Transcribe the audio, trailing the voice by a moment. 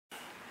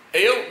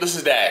Hey yo, this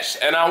is Dash,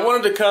 and I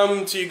wanted to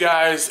come to you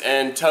guys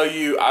and tell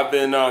you I've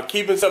been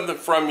keeping something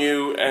from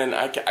you, and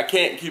I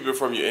can't keep it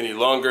from you any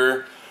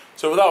longer.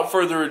 So without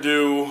further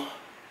ado,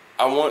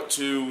 I want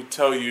to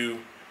tell you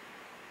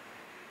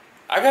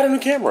I got a new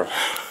camera.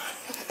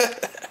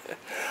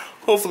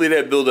 Hopefully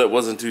that build-up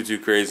wasn't too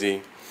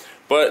crazy,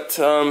 but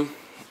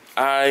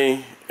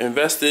I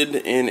invested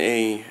in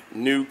a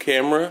new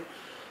camera.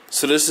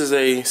 So this is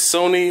a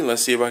Sony,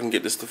 let's see if I can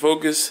get this to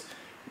focus,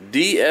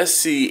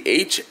 DSC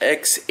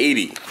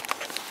HX80.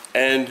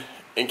 And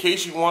in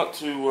case you want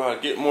to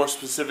get more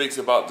specifics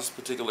about this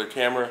particular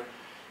camera,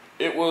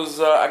 it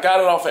was I got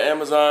it off of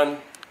Amazon.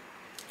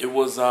 It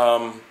was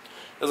like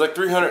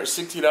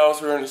 $360,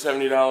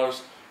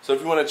 $370. So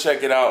if you want to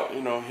check it out,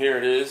 you know, here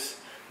it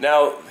is.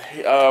 Now,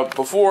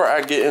 before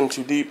I get in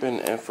too deep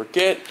and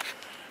forget,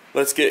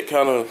 let's get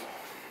kind of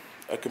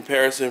a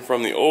comparison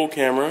from the old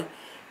camera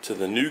to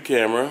the new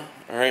camera.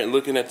 All right,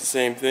 looking at the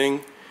same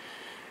thing.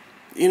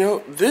 You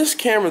know, this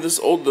camera, the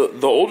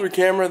older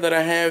camera that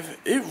I have,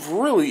 it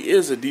really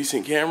is a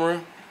decent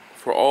camera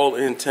for all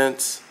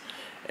intents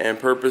and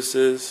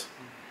purposes.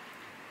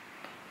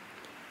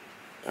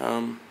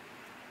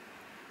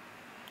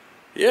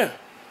 Yeah.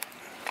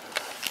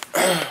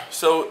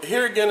 So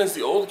here again is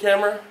the old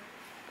camera.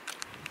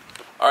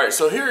 Alright,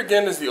 so here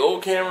again is the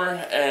old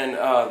camera, and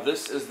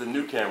this is the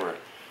new camera.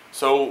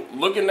 So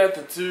looking at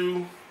the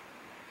two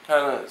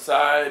kind of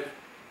side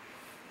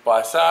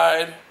by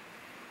side,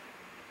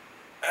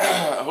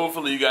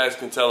 hopefully you guys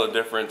can tell a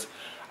difference.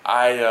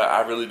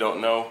 I really don't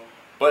know,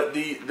 but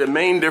the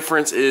main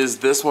difference is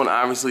this one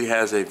obviously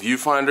has a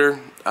viewfinder,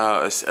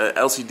 a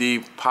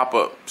LCD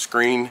pop-up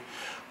screen,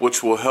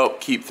 which will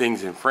help keep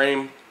things in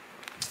frame.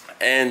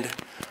 And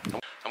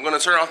I'm gonna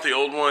turn off the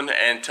old one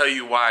and tell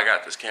you why I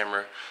got this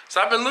camera.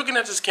 So I've been looking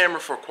at this camera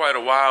for quite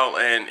a while,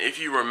 and if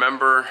you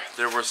remember,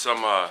 there were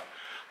some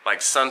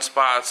like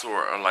sunspots,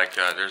 or like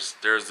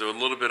there's a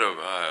little bit of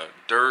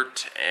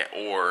dirt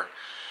or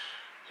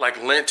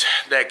like lint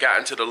that got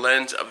into the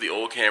lens of the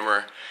old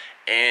camera,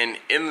 and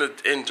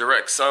in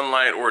direct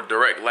sunlight or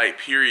direct light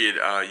period,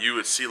 you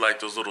would see like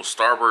those little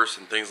starbursts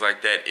and things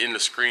like that in the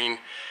screen.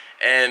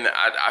 And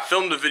I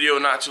filmed a video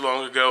not too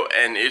long ago,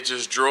 and it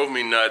just drove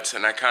me nuts,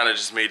 and I kind of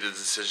just made the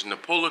decision to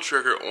pull the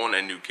trigger on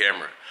a new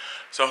camera.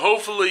 So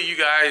hopefully you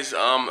guys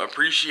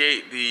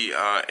appreciate the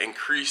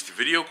increased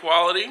video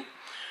quality.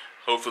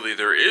 Hopefully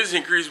there is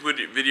increased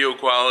video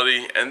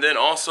quality, and then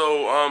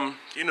also,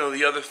 you know,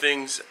 the other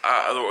things,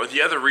 or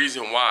the other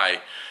reason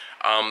why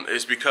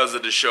is because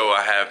of the show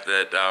I have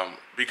that,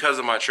 because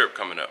of my trip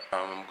coming up.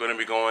 I'm going to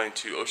be going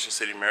to Ocean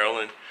City,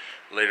 Maryland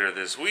later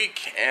this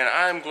week, and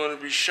I'm going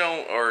to be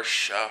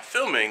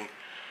filming,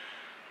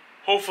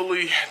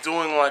 hopefully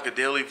doing like a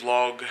daily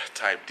vlog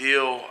type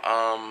deal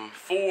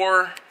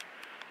for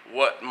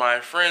what my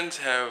friends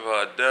have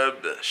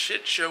dubbed the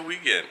Shit Show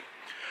Weekend.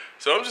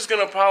 So I'm just going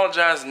to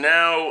apologize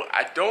now.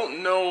 I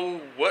don't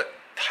know what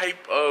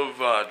type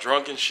of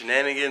drunken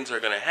shenanigans are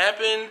going to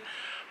happen,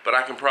 but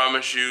I can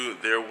promise you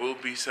there will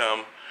be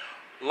some.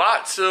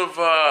 Lots of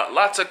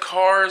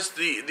cars.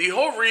 The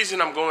whole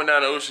reason I'm going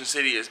down to Ocean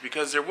City is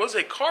because there was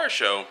a car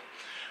show.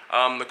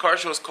 The car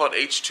show is called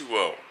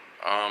H2O.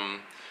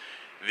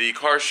 The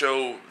car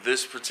show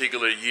this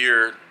particular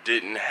year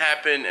didn't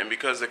happen, and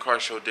because the car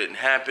show didn't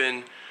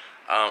happen,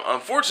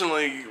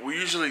 unfortunately, we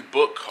usually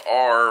book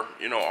our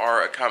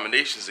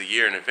accommodations a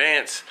year in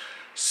advance.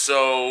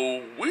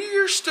 So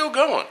we're still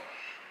going,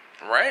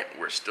 right?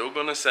 We're still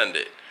gonna send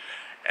it.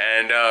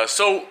 And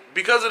so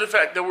because of the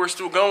fact that we're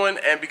still going,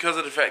 and because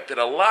of the fact that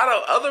a lot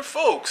of other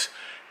folks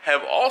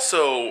have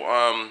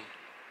also,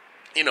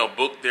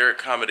 booked their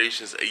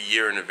accommodations a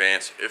year in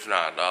advance, if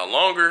not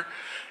longer,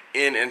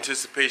 in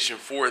anticipation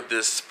for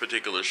this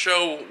particular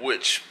show,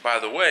 which, by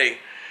the way,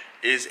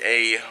 is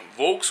a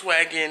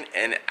Volkswagen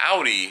and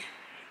Audi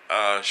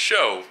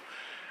show.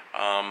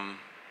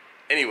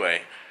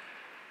 Anyway,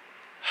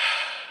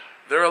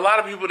 there are a lot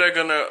of people that are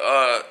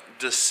gonna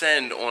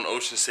descend on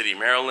Ocean City,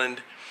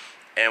 Maryland.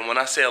 And when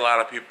I say a lot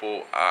of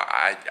people,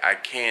 I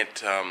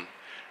can't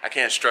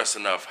stress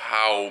enough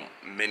how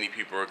many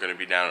people are going to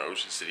be down in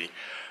Ocean City.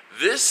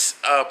 This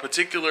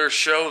particular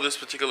show, this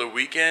particular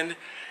weekend,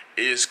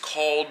 is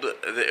called,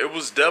 it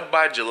was dubbed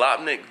by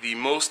Jalopnik the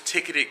most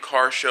ticketed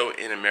car show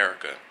in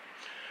America,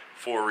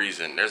 for a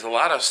reason. There's a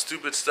lot of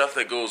stupid stuff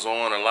that goes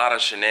on, a lot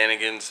of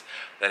shenanigans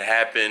that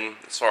happen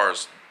as far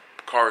as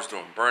cars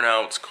doing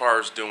burnouts,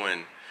 cars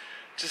doing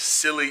just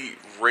silly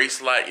race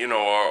light,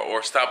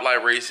 or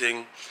stoplight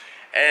racing.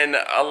 And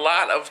a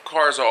lot of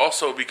cars are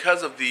also,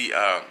 because of the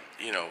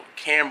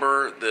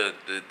camber,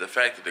 the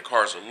fact that the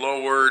cars are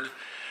lowered,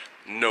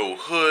 no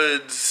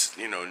hoods,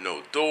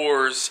 no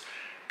doors.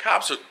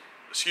 Cops are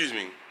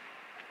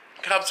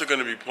going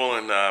to be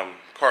pulling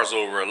cars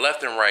over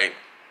left and right,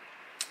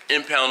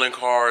 impounding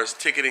cars,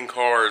 ticketing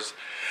cars.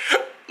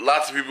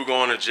 Lots of people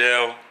going to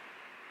jail.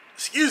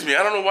 Excuse me,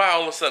 I don't know why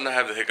all of a sudden I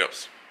have the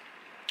hiccups.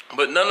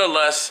 But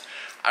nonetheless,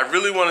 I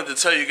really wanted to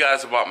tell you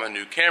guys about my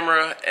new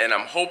camera, and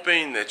I'm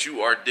hoping that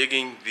you are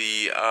digging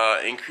the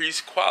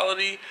increased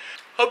quality.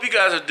 hope you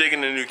guys are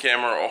digging the new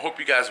camera, or hope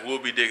you guys will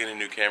be digging the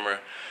new camera.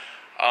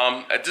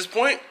 At this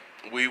point,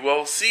 we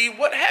will see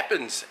what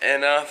happens.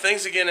 And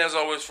thanks again, as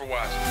always, for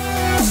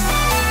watching.